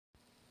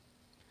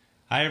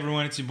Hi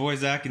everyone, it's your boy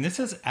Zach, and this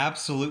has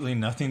absolutely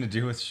nothing to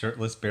do with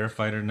Shirtless Bear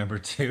Fighter number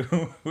 2,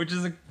 which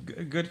is a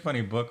good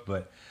funny book,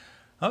 but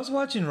I was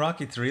watching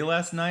Rocky 3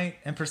 last night,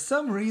 and for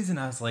some reason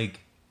I was like,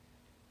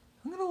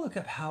 I'm gonna look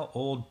up how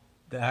old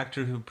the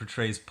actor who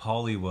portrays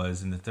Paulie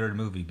was in the third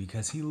movie,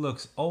 because he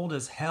looks old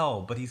as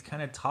hell, but he's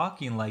kind of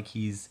talking like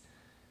he's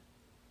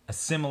a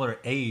similar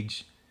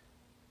age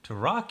to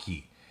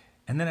Rocky.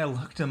 And then I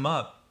looked him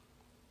up,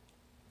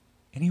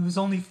 and he was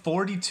only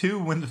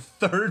 42 when the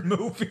third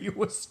movie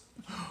was.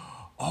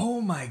 Oh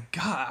my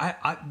god!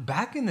 I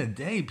back in the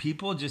day,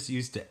 people just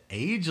used to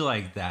age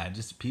like that.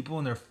 Just people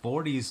in their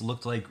 40s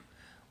looked like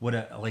what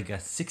a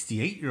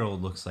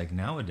 68-year-old looks like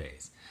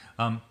nowadays.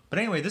 But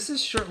anyway, this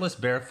is Shirtless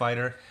Bear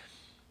Fighter.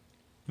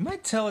 You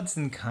might tell it's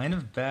in kind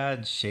of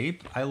bad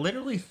shape. I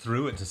literally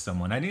threw it to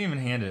someone. I didn't even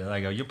hand it.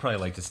 I go, you'll probably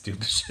like this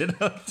stupid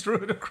shit up. Threw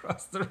it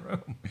across the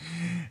room.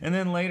 And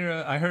then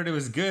later I heard it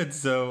was good,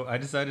 so I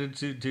decided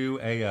to do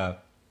a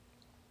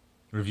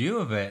review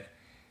of it.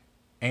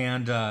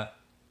 And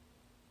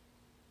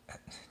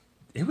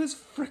it was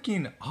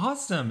freaking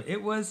awesome.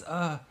 It was,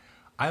 I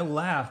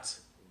laughed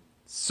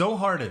so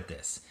hard at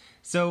this.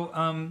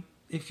 So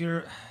if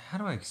you're, how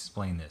do I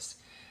explain this?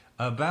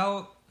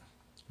 About...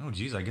 Oh,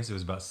 geez, I guess it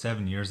was about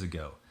 7 years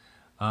ago.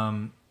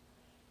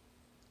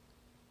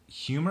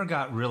 Humor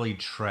got really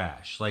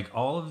trash. Like,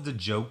 all of the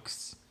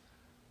jokes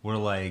were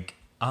like,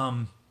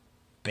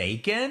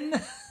 bacon?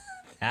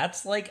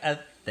 That's like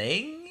a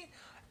thing?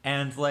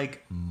 And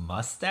like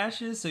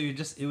mustaches? So you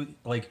just, it would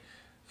like,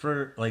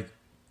 for like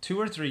 2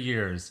 or 3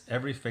 years,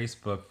 every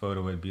Facebook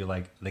photo would be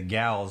like the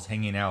gals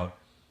hanging out,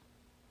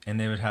 and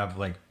they would have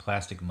like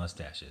plastic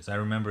mustaches. I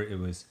remember it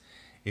was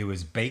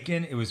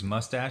bacon, it was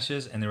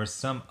mustaches, and there was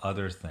some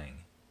other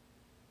thing.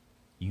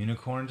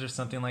 Unicorns or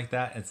something like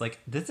that. It's like,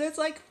 this is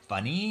like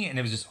funny, and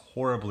it was just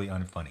horribly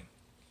unfunny.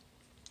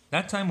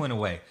 That time went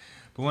away.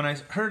 But when I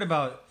heard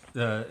about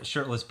the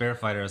Shirtless Bear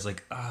Fighter, I was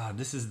like,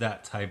 this is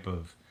that type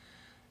of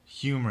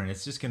humor, and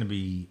it's just going to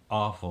be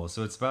awful.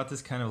 So it's about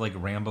this kind of like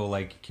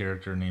Rambo-like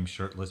character named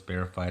Shirtless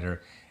Bear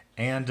Fighter.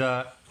 And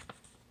I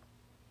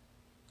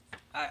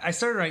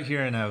started right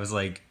here, and I was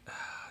like,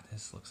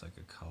 this looks like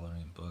a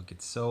coloring book.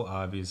 It's so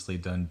obviously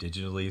done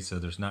digitally, so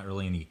there's not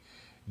really any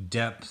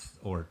depth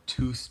or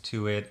tooth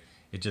to it.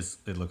 It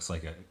looks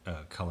like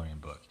a coloring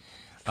book.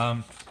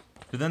 But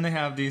then they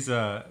have these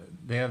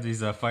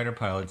fighter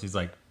pilots. He's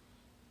like,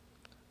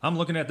 I'm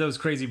looking at those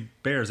crazy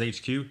bears,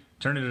 HQ,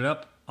 turning it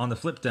up on the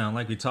flip down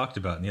like we talked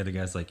about. And the other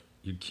guy's like,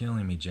 you're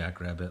killing me,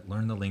 Jackrabbit.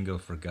 Learn the lingo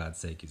for God's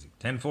sake. He's like,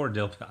 10-4,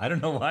 Dill. I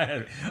don't know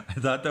why I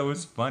thought that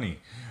was funny.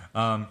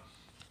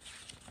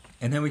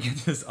 And then we get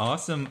this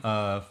awesome,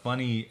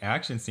 funny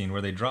action scene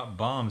where they drop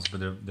bombs,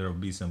 but there will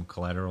be some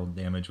collateral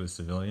damage with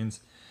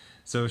civilians.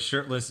 So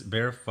Shirtless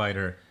Bear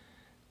Fighter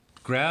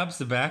grabs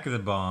the back of the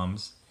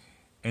bombs,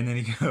 and then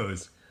he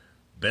goes,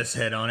 best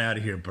head on out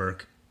of here,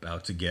 Burke.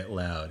 About to get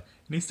loud.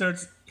 And he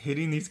starts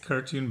hitting these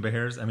cartoon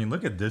bears. I mean,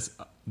 look at this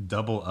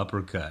double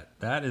uppercut.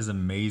 That is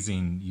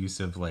amazing use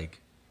of, like,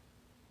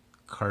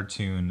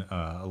 cartoon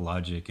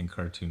logic and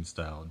cartoon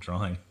style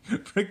drawing.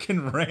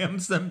 Freaking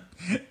rams them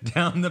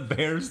down the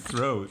bear's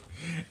throat,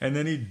 and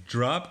then he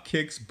drop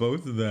kicks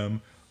both of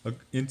them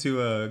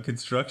into a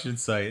construction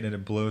site, and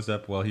it blows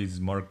up while he's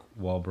Mark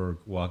Wahlberg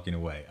walking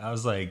away. I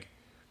was like,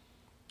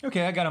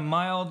 okay, I got a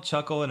mild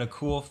chuckle and a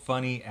cool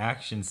funny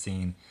action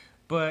scene,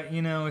 but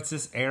you know, it's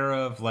this era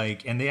of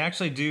like, and they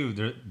actually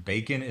do,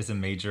 bacon is a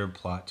major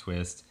plot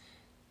twist,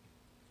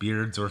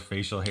 beards or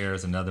facial hair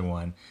is another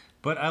one.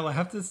 But I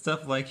laughed at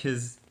stuff like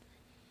he's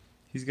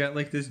got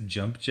like this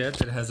jump jet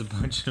that has a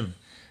bunch of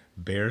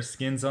bear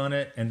skins on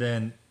it. And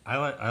then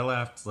I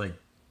laughed like,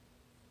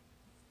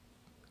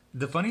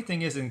 the funny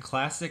thing is, in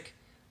classic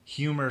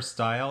humor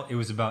style, it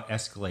was about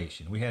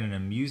escalation. We had an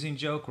amusing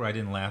joke where I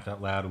didn't laugh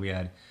out loud. We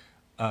had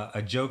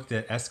a joke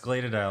that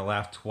escalated. I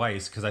laughed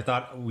twice because I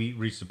thought we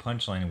reached a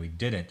punchline and we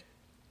didn't.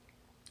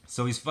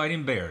 So he's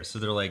fighting bears. So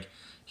they're like,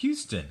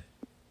 Houston,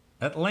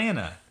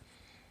 Atlanta,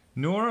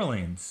 New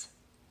Orleans,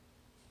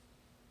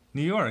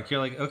 New York. You're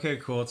like, okay,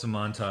 cool, it's a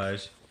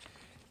montage.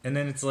 And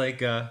then it's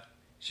like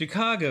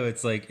Chicago,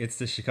 it's like, it's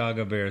the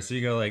Chicago Bears. So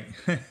you go like,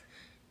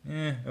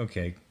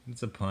 okay,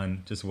 it's a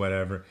pun, just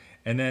whatever.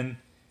 And then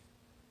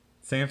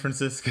San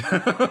Francisco.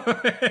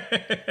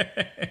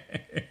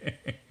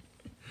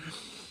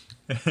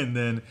 And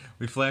then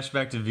we flash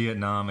back to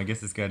Vietnam. I guess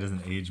this guy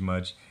doesn't age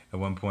much. At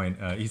one point,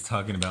 he's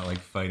talking about like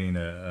fighting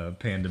a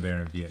panda bear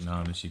in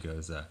Vietnam, and she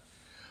goes,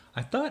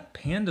 I thought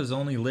pandas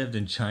only lived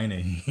in China.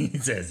 He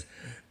says,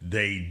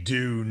 they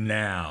do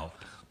now.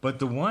 But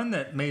the one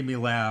that made me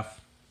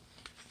laugh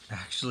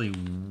actually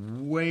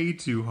way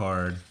too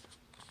hard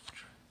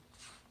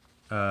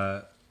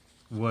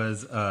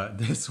was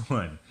this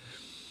one.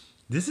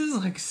 This is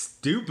like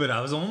stupid.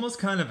 I was almost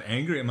kind of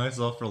angry at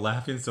myself for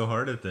laughing so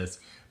hard at this.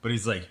 But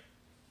he's like,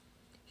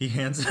 he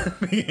hands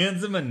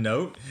him a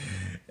note,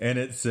 and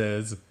it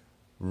says,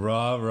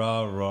 rah,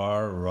 rah, rah,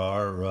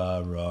 rah,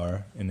 rah, rah.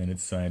 And then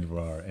it's signed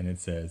rah, and it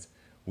says,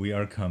 we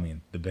are coming,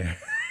 the bear.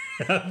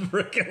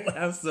 Freaking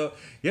laugh so.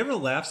 You ever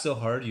laugh so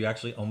hard you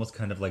actually almost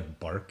kind of like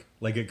bark,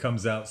 like it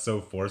comes out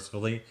so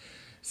forcefully.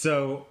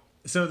 So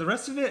the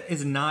rest of it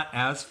is not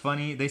as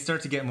funny. They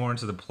start to get more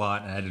into the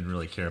plot, and I didn't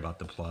really care about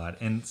the plot.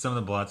 And some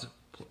of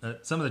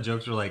the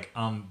jokes were like,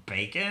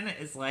 bacon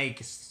is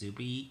like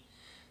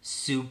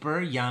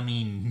super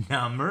yummy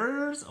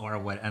numbers or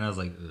what, and I was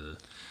like,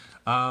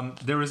 ugh.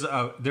 There was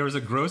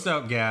a gross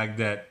out gag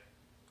that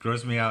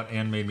grossed me out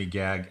and made me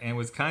gag, and it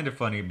was kind of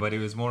funny, but it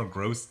was more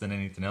gross than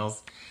anything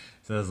else.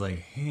 So I was like,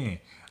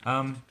 hey.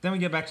 Then we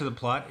get back to the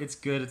plot. It's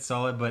good, it's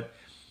solid, but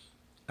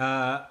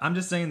I'm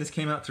just saying this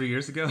came out 3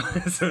 years ago,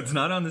 so it's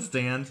not on the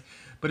stand.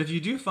 But if you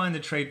do find the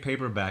trade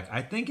paperback,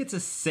 I think it's a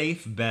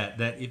safe bet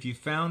that if you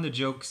found the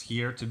jokes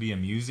here to be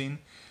amusing,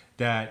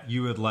 that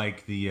you would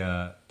like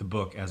the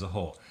book as a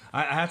whole.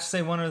 I have to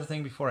say one other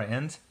thing before I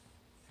end.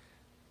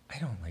 I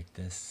don't like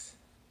this.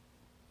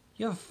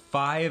 You have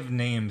 5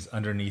 names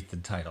underneath the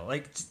title.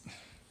 Like,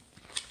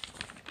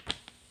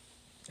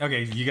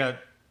 okay, you got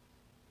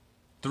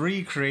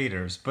 3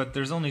 creators, but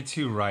there's only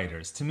 2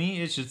 writers. To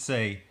me, it should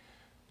say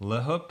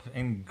LeHoop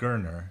and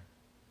Gerner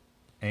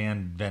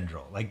and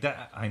Vendrell. Like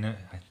that, I know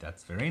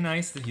that's very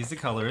nice that he's the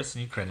colorist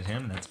and you credit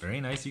him. And that's very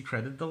nice you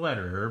credit the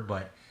letterer,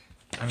 but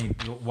I mean,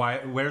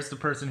 where's the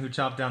person who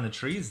chopped down the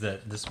trees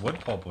that this wood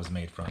pulp was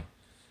made from?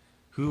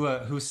 Who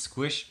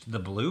squished the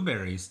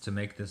blueberries to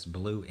make this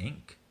blue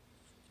ink?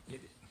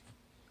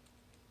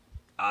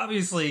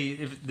 Obviously,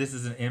 if this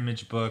is an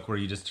image book where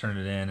you just turn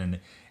it in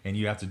and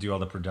you have to do all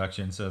the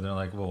production, so they're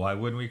like, well, why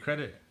wouldn't we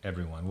credit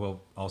everyone? Well,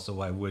 also,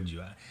 why would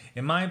you?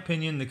 In my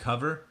opinion, the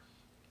cover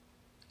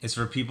is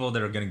for people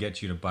that are going to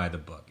get you to buy the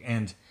book.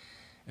 And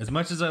as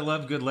much as I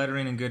love good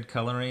lettering and good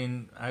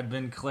coloring, I've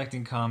been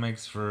collecting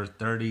comics for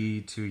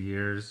 32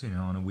 years,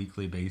 on a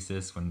weekly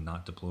basis when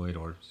not deployed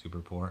or super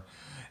poor.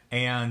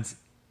 And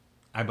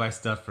I buy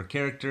stuff for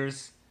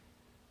characters,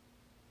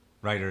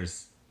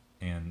 writers,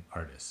 and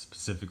artists,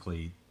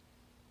 specifically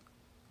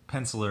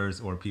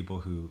pencilers or people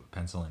who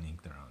pencil and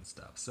ink their own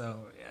stuff.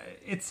 So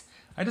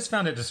I just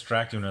found it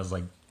distracting when I was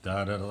like,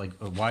 like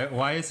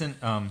why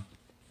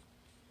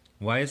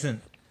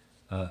isn't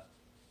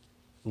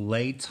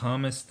Leigh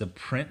Thomas, the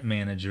print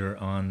manager,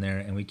 on there?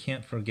 And we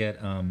can't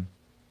forget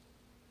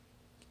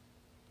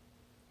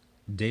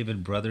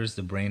David Brothers,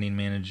 the branding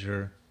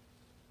manager,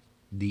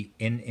 the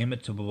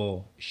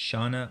inimitable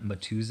Shauna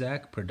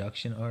Matuzak,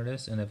 production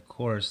artist, and of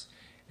course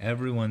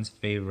everyone's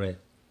favorite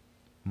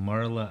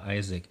Marla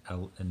Isaac,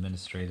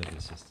 administrative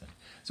assistant.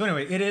 So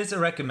anyway, it is a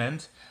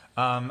recommend.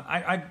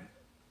 I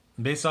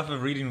based off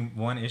of reading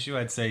one issue,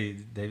 I'd say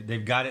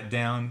they've got it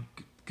down.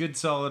 Good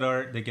solid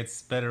art that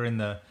gets better in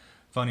the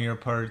funnier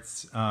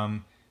parts. I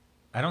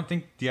don't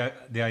think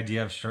the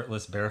idea of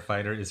shirtless bear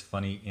fighter is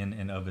funny in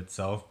and of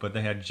itself, but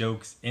they had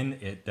jokes in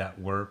it that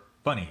were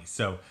funny.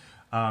 So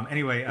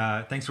anyway,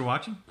 thanks for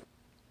watching.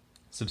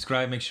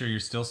 Subscribe. Make sure you're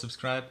still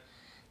subscribed.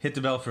 Hit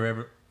the bell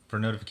for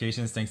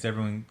notifications. Thanks to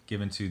everyone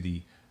given to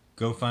the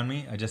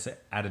GoFundMe. I just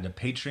added a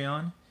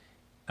Patreon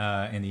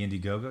and the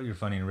Indiegogo. You're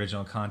funding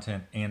original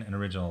content and an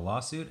original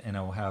lawsuit, and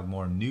I will have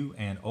more new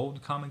and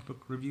old comic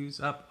book reviews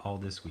up all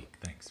this week.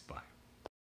 Thanks. Bye.